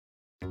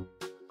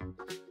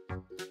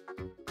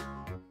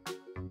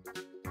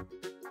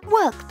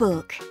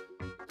Workbook,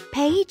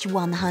 page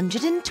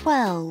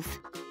 112.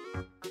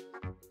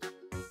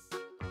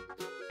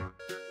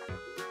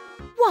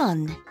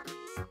 1.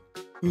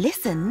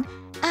 Listen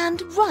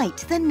and write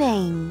the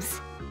names.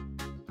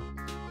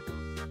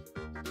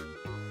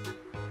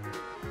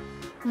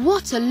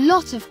 What a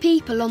lot of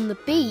people on the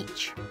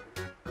beach.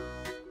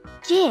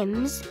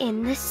 Jim's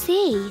in the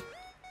sea.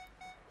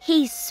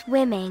 He's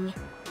swimming.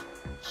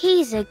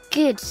 He's a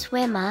good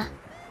swimmer.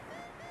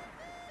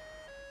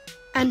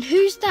 And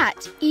who's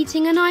that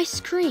eating an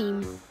ice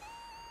cream?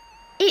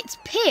 It's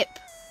Pip.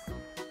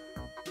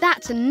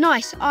 That's a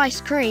nice ice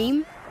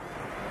cream.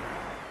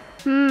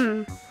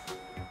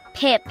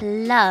 Pip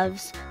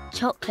loves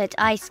chocolate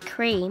ice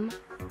cream.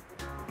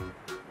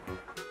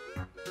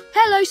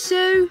 Hello,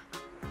 Sue.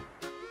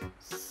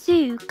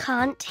 Sue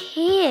can't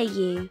hear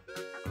you.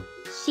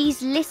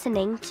 She's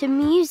listening to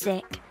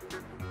music.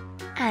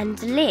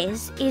 And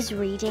Liz is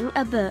reading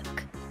a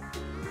book.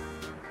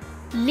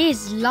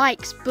 Liz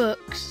likes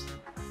books.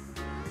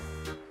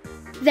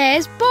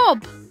 There's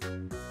Bob.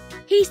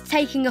 He's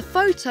taking a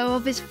photo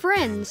of his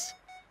friends.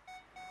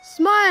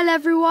 Smile,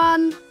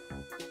 everyone.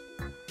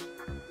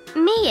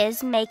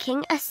 Mia's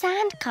making a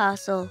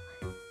sandcastle.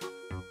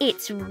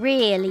 It's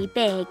really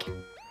big.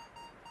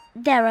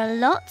 There are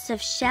lots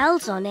of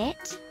shells on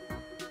it.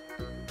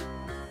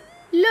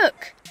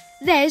 Look,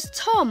 there's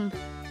Tom.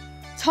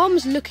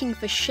 Tom's looking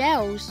for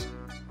shells.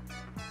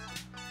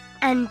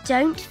 And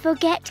don't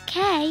forget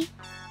Kay.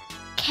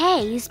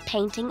 Kay's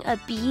painting a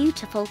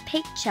beautiful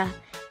picture.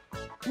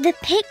 The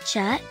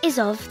picture is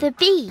of the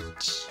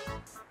beach.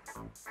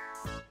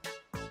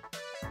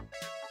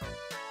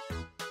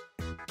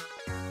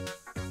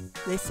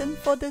 Listen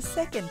for the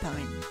second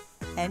time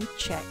and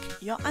check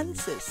your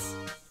answers.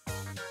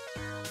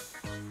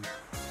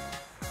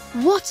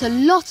 What a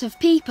lot of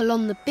people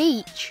on the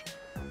beach.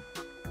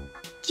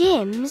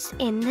 Jim's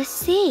in the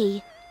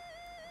sea.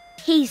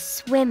 He's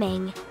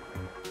swimming.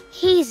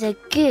 He's a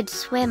good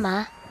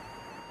swimmer.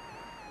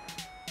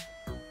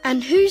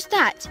 And who's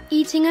that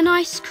eating an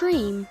ice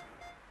cream?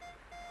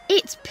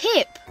 It's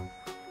Pip.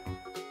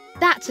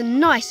 That's a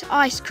nice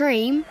ice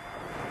cream.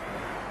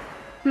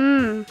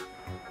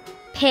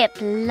 Pip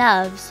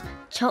loves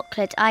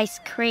chocolate ice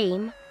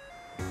cream.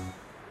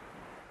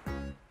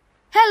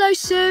 Hello,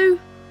 Sue.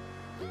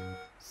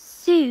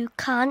 Sue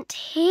can't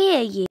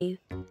hear you.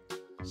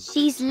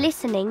 She's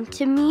listening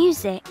to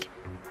music.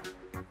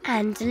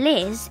 And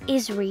Liz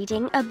is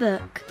reading a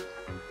book.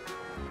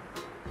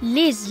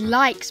 Liz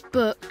likes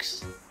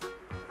books.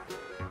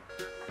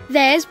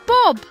 There's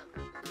Bob.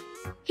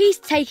 He's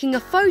taking a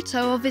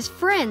photo of his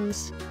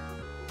friends.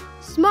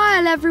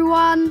 Smile,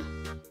 everyone.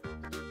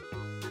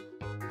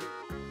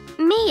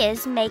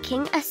 Mia's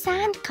making a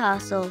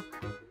sandcastle.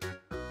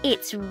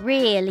 It's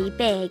really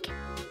big.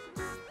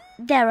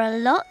 There are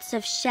lots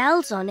of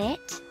shells on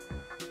it.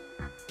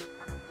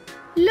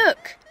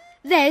 Look,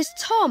 there's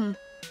Tom.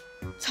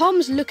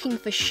 Tom's looking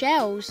for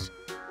shells.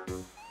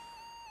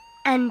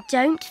 And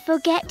don't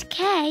forget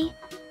Kay.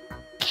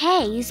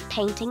 Kay's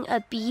painting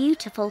a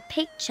beautiful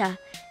picture.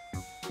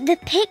 The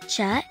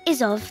picture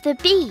is of the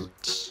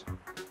beach.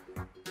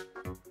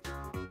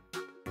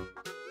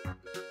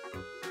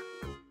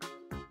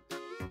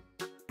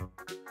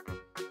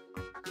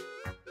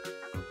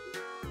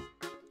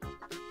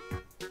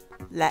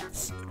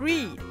 Let's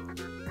read.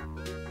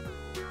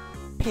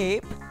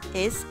 Pip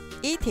is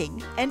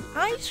eating an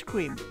ice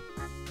cream.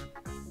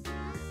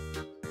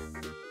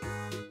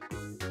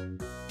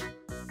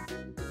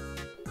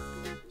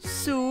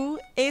 Sue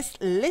is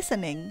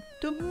listening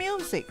to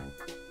music.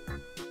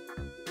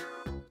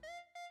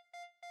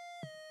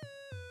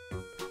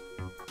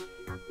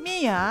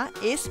 Mia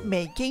is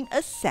making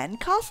a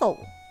sandcastle.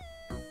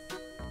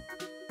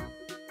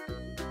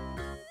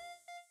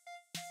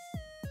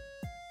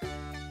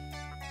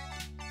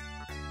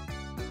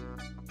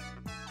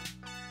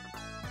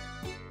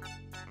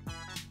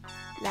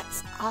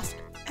 Let's ask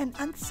and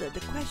answer the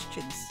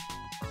questions.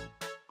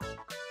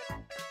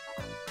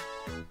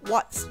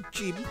 What's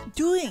Jim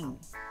doing?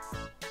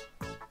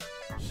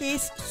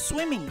 He's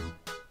swimming.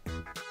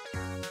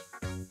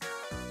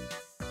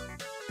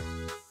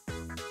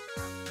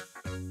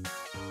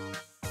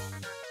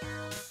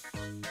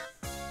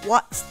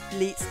 What's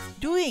Liz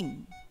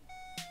doing?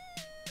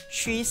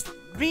 She's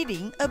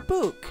reading a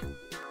book.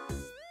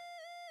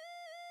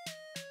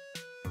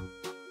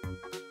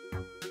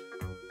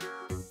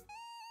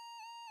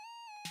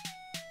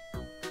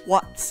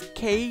 What's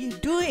Kay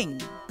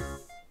doing?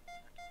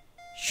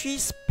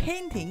 She's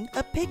painting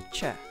a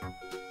picture.